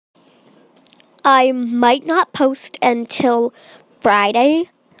I might not post until Friday,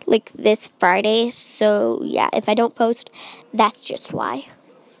 like this Friday. So, yeah, if I don't post, that's just why.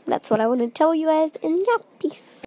 That's what I want to tell you guys. And, yeah, peace.